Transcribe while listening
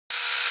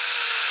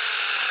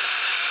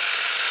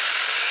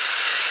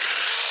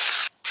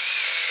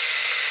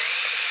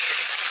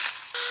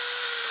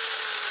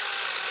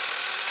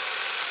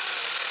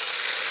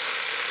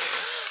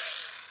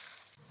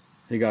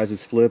Hey guys,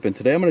 it's Flip, and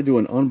today I'm going to do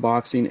an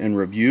unboxing and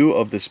review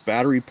of this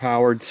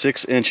battery-powered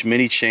 6-inch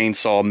mini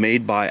chainsaw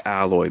made by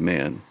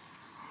Alloyman.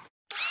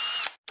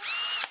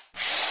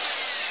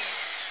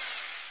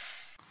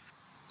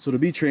 So to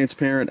be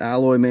transparent,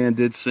 Alloyman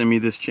did send me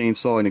this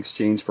chainsaw in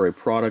exchange for a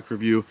product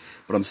review,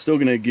 but I'm still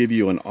going to give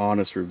you an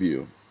honest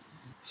review.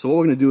 So what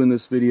we're going to do in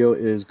this video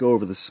is go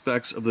over the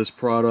specs of this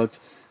product,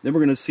 then we're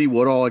going to see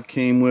what all it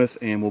came with,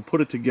 and we'll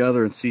put it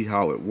together and see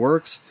how it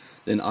works.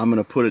 Then I'm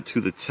going to put it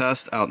to the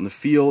test out in the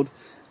field,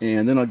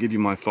 and then I'll give you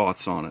my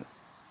thoughts on it.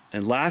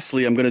 And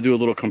lastly, I'm going to do a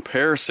little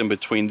comparison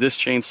between this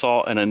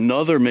chainsaw and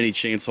another mini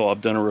chainsaw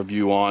I've done a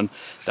review on.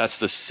 That's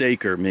the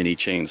Saker mini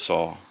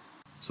chainsaw.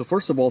 So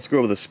first of all, let's go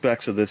over the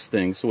specs of this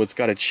thing. So it's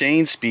got a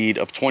chain speed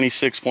of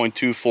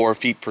 26.24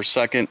 feet per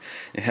second.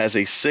 It has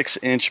a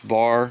 6-inch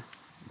bar.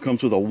 It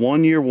comes with a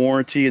 1-year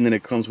warranty, and then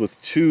it comes with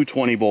two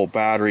 20-volt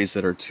batteries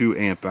that are 2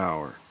 amp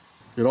hour.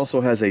 It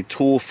also has a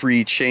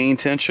tool-free chain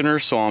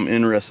tensioner, so I'm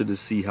interested to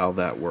see how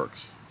that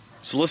works.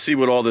 So let's see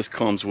what all this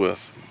comes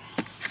with.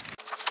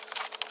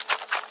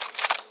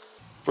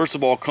 First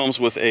of all, it comes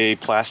with a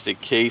plastic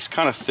case,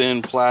 kind of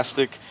thin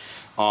plastic,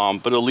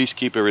 but at least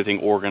keep everything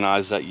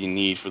organized that you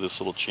need for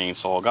this little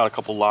chainsaw. Got a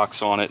couple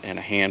locks on it and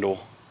a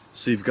handle.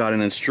 So you've got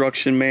an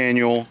instruction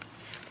manual,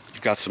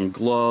 you've got some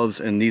gloves,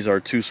 and these are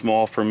too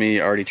small for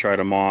me. I already tried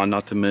them on,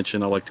 not to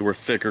mention I like to wear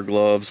thicker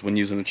gloves when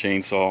using the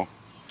chainsaw.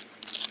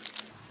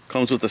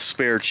 Comes with a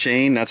spare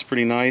chain, that's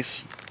pretty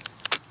nice.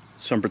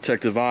 Some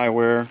protective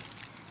eyewear.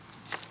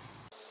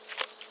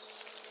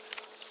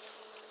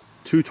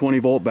 Two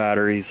 20-volt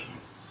batteries.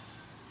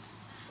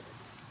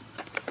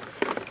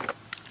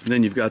 And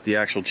then you've got the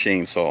actual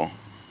chainsaw.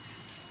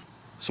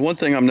 So one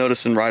thing I'm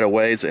noticing right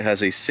away is it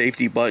has a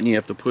safety button you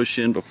have to push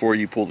in before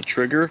you pull the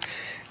trigger,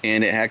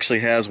 and it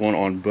actually has one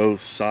on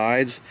both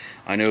sides.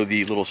 I know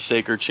the little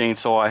Saker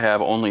chainsaw I have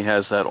only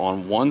has that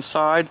on one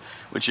side,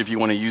 which if you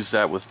want to use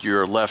that with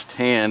your left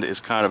hand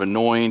is kind of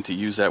annoying to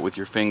use that with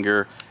your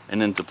finger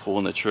and then to pull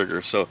in the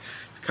trigger. So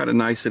it's kind of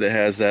nice that it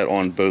has that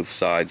on both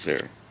sides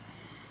there.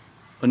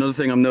 Another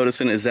thing I'm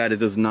noticing is that it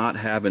does not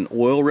have an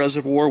oil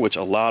reservoir, which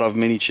a lot of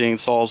mini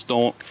chainsaws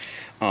don't.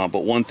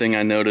 But one thing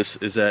I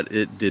noticed is that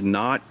it did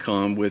not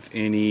come with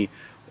any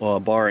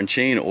bar and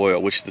chain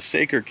oil, which the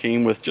Saker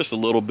came with just a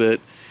little bit.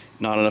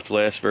 Not enough to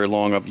last very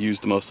long. I've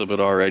used most of it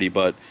already,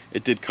 but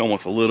it did come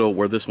with a little,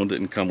 where this one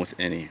didn't come with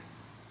any.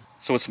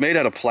 So it's made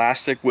out of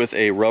plastic with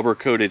a rubber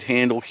coated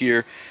handle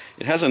here.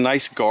 It has a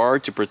nice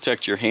guard to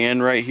protect your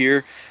hand right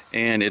here,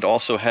 and it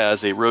also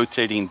has a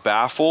rotating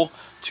baffle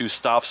to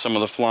stop some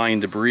of the flying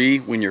debris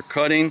when you're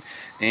cutting.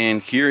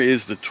 And here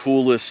is the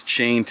toolless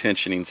chain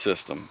tensioning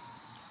system.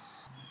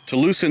 To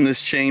loosen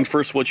this chain,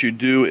 first what you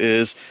do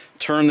is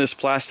turn this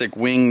plastic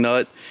wing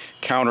nut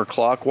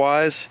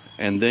counterclockwise,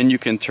 and then you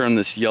can turn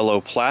this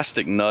yellow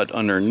plastic nut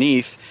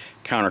underneath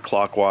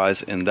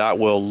counterclockwise, and that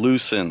will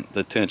loosen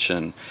the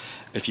tension.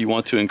 If you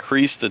want to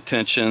increase the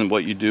tension,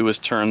 what you do is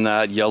turn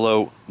that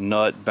yellow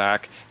nut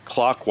back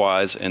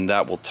clockwise, and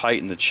that will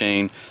tighten the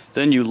chain.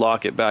 Then you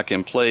lock it back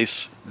in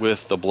place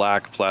with the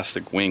black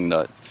plastic wing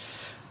nut.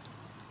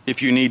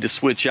 If you need to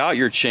switch out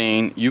your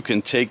chain, you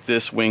can take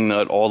this wing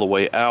nut all the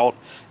way out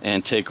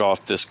and take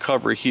off this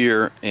cover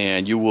here,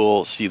 and you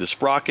will see the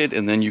sprocket,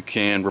 and then you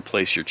can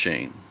replace your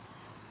chain.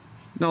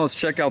 Now let's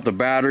check out the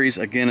batteries.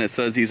 Again, it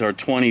says these are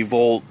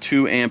 20-volt,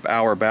 2 amp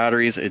hour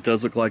batteries. It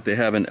does look like they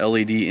have an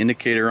LED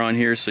indicator on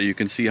here, so you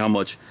can see how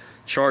much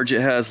charge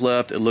it has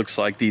left. It looks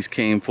like these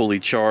came fully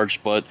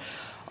charged, but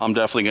I'm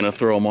definitely going to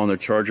throw them on the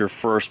charger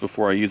first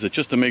before I use it,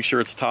 just to make sure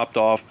it's topped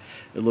off.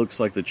 It looks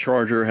like the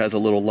charger has a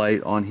little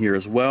light on here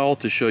as well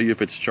to show you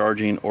if it's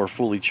charging or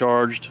fully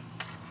charged.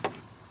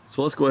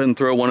 So let's go ahead and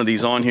throw one of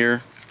these on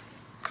here.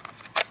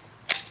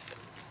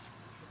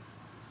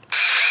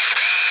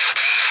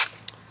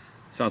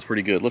 Sounds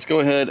pretty good. Let's go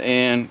ahead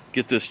and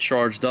get this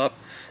charged up,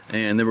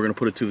 and then we're going to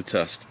put it to the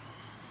test.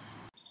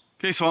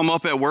 Okay, so I'm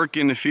up at work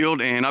in the field,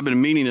 and I've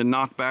been meaning to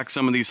knock back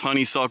some of these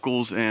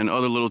honeysuckles and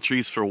other little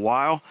trees for a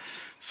while.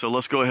 So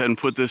let's go ahead and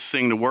put this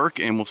thing to work,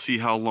 and we'll see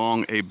how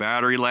long a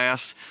battery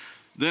lasts.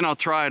 Then I'll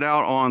try it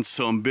out on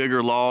some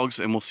bigger logs,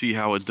 and we'll see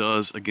how it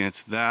does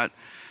against that.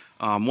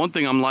 One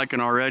thing I'm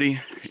liking already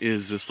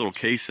is this little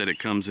case that it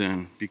comes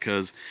in,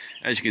 because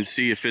as you can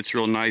see, it fits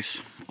real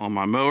nice on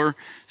my mower,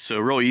 so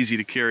real easy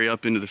to carry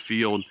up into the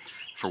field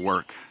for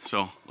work.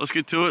 So let's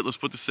get to it. Let's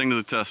put this thing to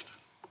the test.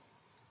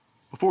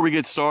 Before we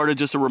get started,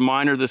 just a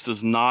reminder, this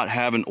does not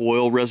have an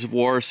oil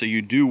reservoir, so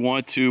you do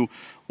want to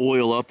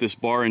oil up this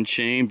bar and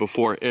chain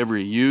before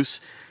every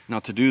use. Now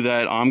to do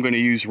that, I'm going to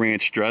use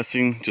ranch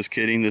dressing. Just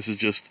kidding, this is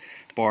just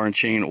bar and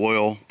chain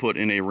oil put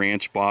in a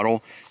ranch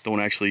bottle. Don't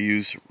actually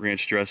use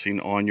ranch dressing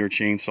on your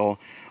chainsaw,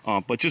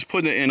 but just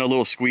putting it in a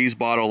little squeeze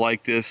bottle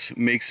like this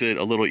makes it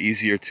a little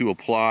easier to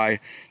apply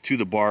to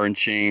the bar and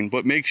chain.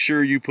 But make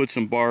sure you put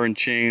some bar and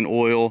chain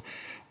oil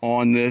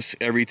on this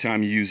every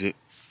time you use it.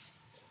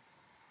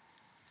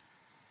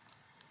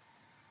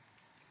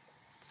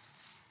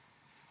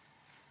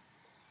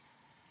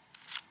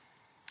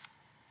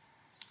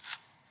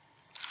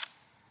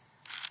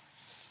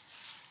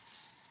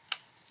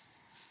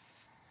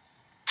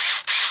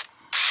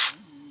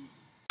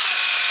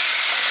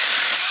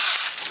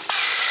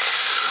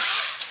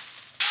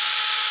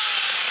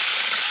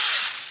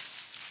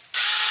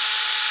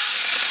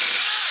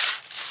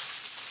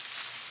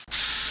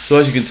 So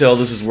as you can tell,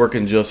 this is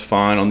working just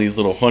fine on these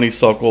little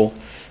honeysuckle.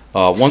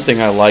 One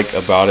thing I like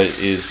about it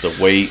is the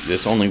weight.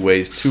 This only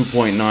weighs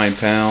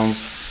 2.9 pounds.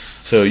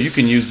 So you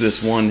can use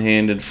this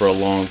one-handed for a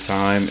long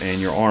time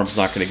and your arm's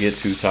not going to get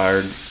too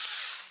tired.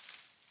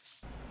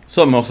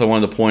 Something else I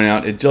wanted to point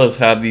out, it does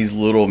have these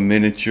little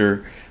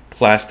miniature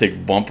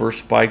plastic bumper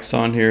spikes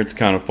on here. It's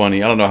kind of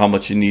funny. I don't know how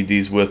much you need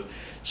these with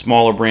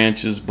smaller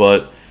branches,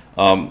 but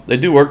they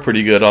do work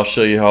pretty good. I'll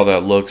show you how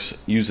that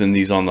looks using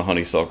these on the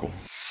honeysuckle.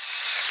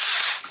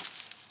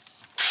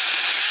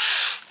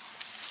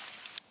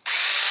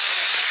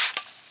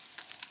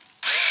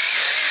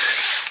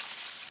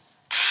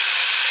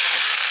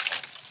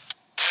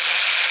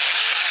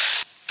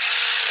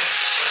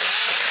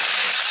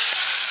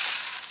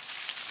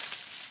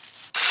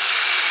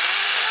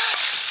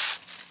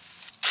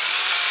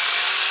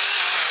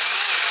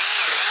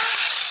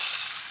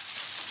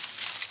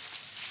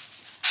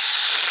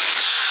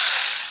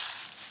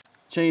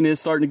 Chain is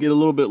starting to get a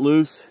little bit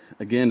loose.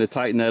 Again, to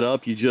tighten that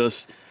up, you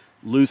just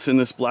loosen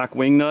this black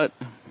wing nut,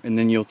 and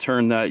then you'll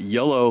turn that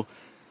yellow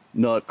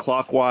nut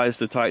clockwise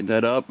to tighten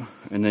that up,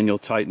 and then you'll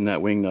tighten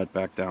that wing nut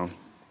back down.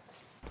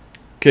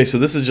 Okay, so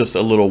this is just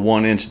a little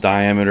 1-inch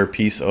diameter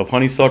piece of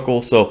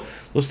honeysuckle. So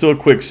let's do a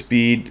quick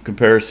speed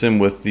comparison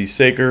with the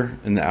Saker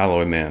and the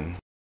Alloyman.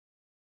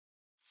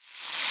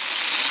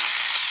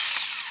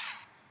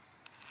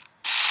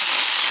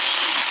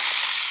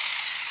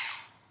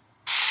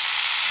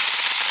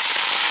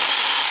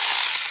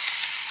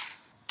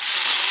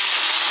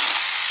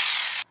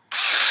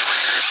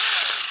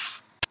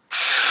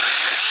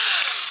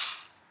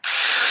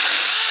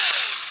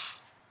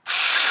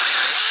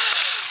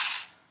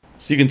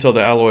 So you can tell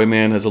the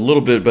Alloyman has a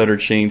little bit better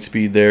chain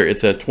speed there.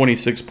 It's at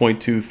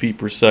 26.2 feet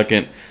per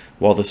second,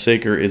 while the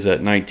Saker is at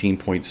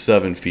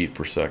 19.7 feet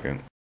per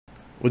second.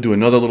 We'll do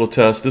another little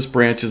test. This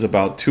branch is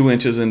about 2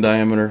 inches in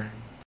diameter.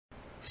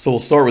 So we'll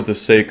start with the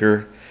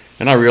Saker,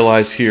 and I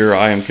realize here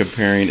I am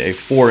comparing a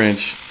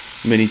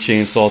 4-inch mini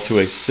chainsaw to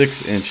a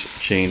 6-inch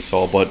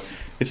chainsaw, but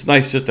it's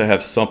nice just to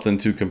have something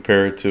to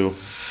compare it to.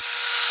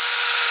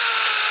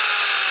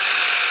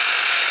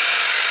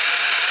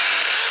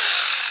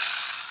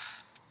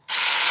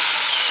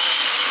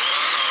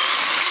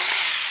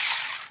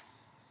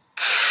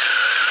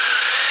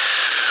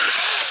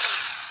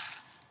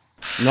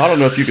 Now, I don't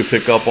know if you could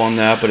pick up on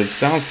that, but it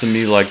sounds to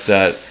me like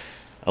that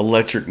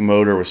electric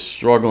motor was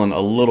struggling a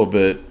little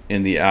bit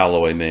in the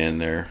Alloyman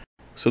there.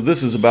 So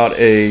this is about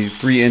a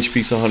 3-inch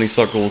piece of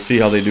honeysuckle. We'll see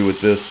how they do with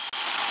this.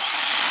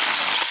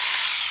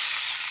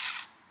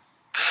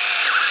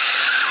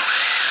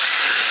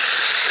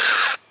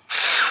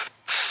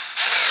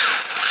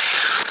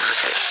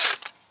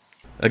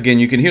 Again,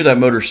 you can hear that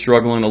motor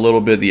struggling a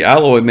little bit. The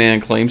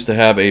Alloyman claims to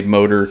have a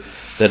motor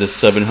that is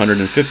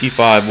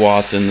 755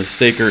 watts and the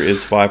Saker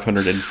is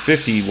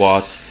 550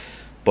 watts,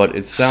 but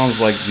it sounds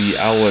like the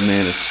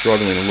Alloyman is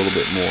struggling a little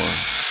bit more.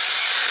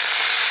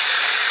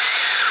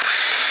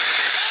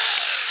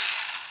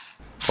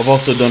 I've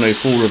also done a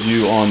full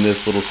review on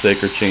this little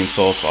Saker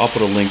chainsaw, so I'll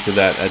put a link to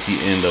that at the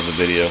end of the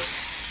video.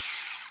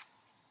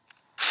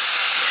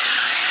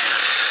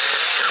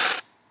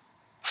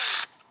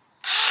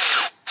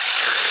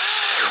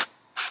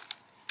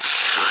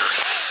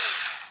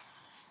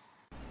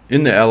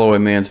 In the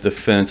Alloyman's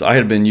defense, I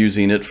had been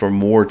using it for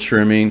more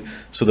trimming,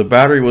 so the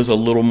battery was a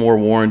little more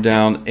worn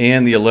down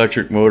and the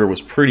electric motor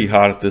was pretty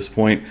hot at this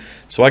point.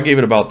 So I gave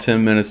it about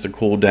 10 minutes to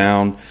cool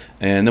down,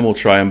 and then we'll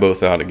try them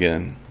both out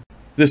again.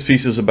 This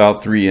piece is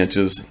about 3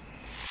 inches.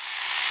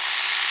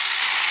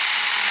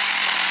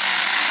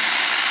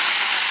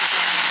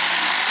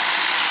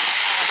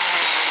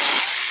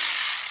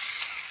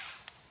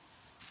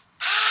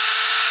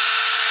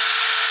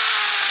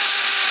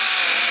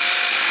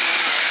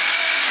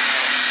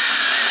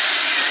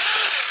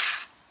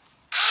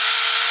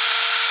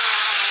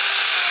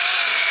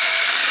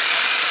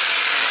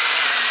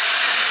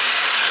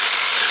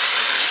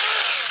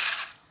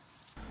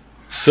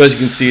 So as you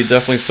can see, it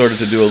definitely started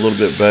to do a little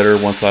bit better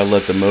once I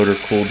let the motor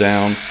cool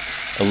down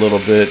a little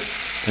bit.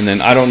 And then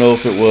I don't know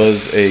if it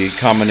was a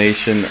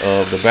combination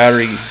of the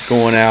battery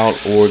going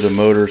out or the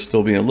motor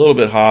still being a little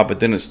bit hot, but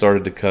then it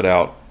started to cut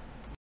out.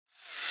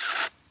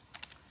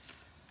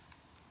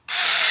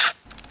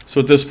 So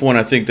at this point,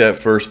 I think that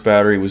first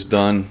battery was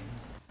done.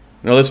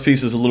 Now this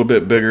piece is a little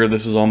bit bigger.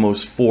 This is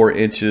almost 4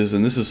 inches,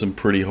 and this is some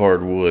pretty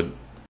hard wood.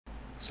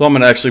 So I'm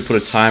going to actually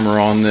put a timer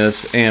on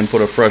this and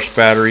put a fresh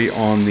battery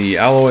on the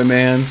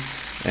Alloyman,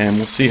 and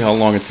we'll see how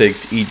long it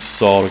takes each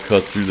saw to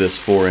cut through this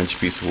 4-inch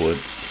piece of wood.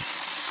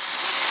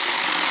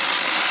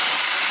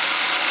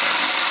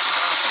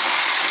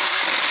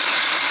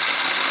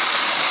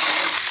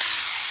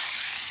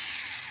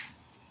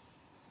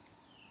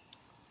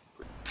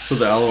 So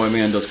the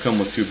Alloyman does come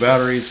with 2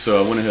 batteries,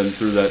 so I went ahead and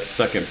threw that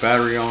second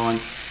battery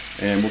on,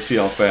 and we'll see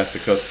how fast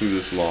it cuts through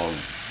this log.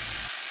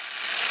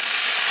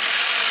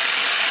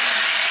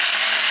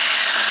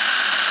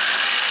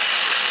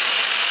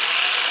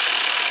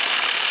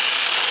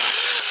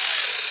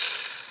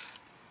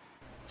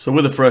 So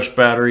with a fresh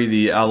battery,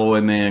 the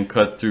Alloyman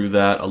cut through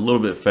that a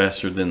little bit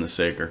faster than the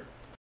Saker.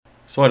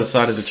 So I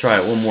decided to try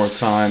it one more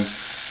time,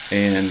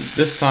 and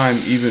this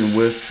time, even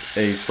with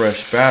a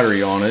fresh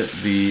battery on it,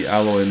 the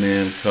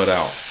Alloyman cut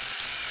out.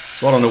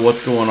 So I don't know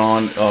what's going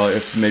on,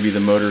 if maybe the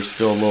motor's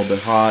still a little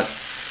bit hot,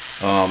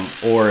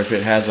 or if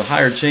it has a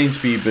higher chain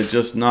speed but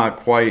just not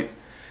quite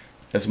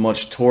as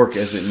much torque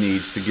as it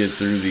needs to get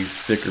through these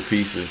thicker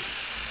pieces.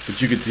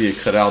 But you can see it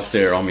cut out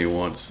there on me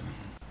once.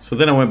 So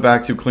then I went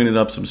back to cleaning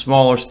up some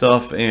smaller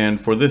stuff, and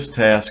for this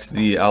task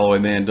the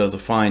Alloyman does a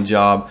fine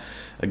job.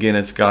 Again,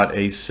 it's got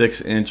a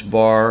 6-inch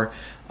bar,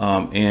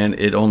 and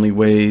it only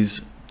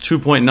weighs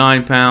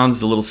 2.9 pounds.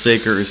 The little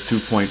Saker is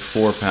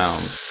 2.4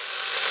 pounds.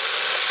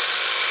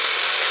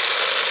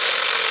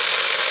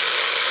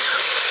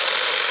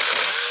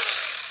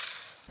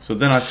 So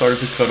then I started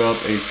to cut up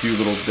a few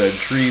little dead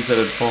trees that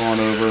had fallen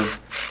over,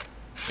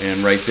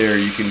 and right there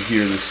you can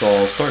hear the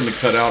saw starting to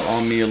cut out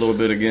on me a little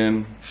bit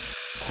again.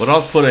 But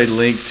I'll put a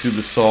link to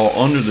the saw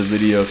under the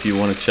video if you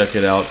want to check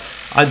it out.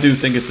 I do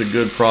think it's a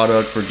good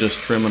product for just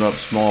trimming up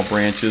small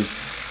branches.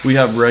 We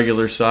have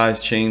regular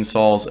size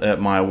chainsaws at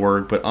my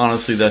work, but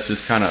honestly that's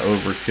just kind of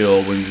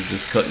overkill when you're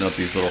just cutting up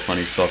these little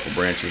honeysuckle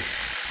branches.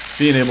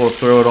 Being able to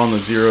throw it on the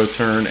 0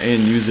 turn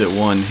and use it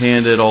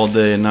one-handed all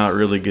day and not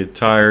really get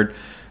tired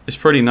is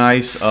pretty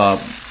nice. The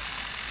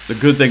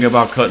good thing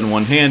about cutting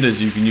one hand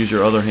is you can use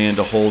your other hand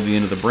to hold the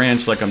end of the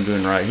branch like I'm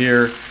doing right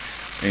here,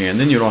 and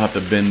then you don't have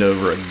to bend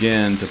over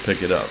again to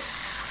pick it up.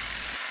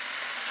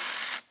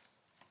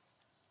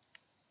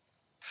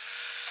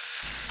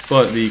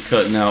 But the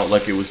cutting out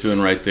like it was doing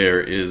right there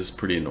is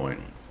pretty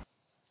annoying.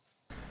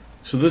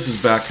 So this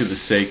is back to the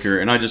Saker,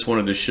 and I just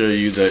wanted to show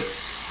you that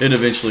it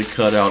eventually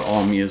cut out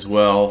on me as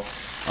well.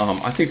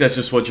 I think that's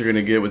just what you're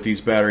going to get with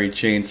these battery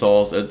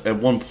chainsaws. At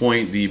one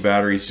point the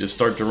batteries just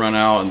start to run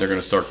out and they're going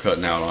to start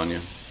cutting out on you.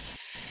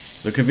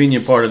 The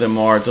convenient part of them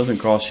are it doesn't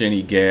cost you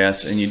any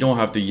gas, and you don't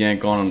have to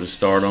yank on them to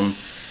start them.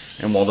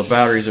 And while the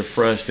batteries are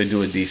fresh, they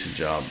do a decent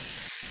job.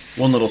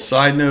 One little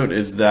side note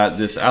is that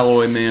this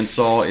Alloyman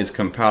saw is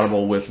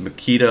compatible with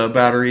Makita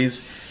batteries.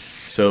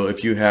 So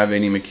if you have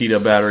any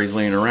Makita batteries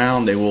laying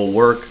around, they will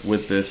work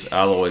with this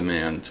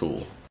Alloyman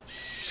tool.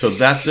 So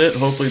that's it.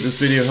 Hopefully this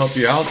video helped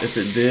you out. If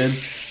it did,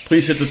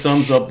 please hit the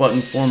thumbs up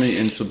button for me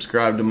and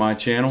subscribe to my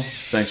channel.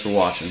 Thanks for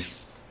watching.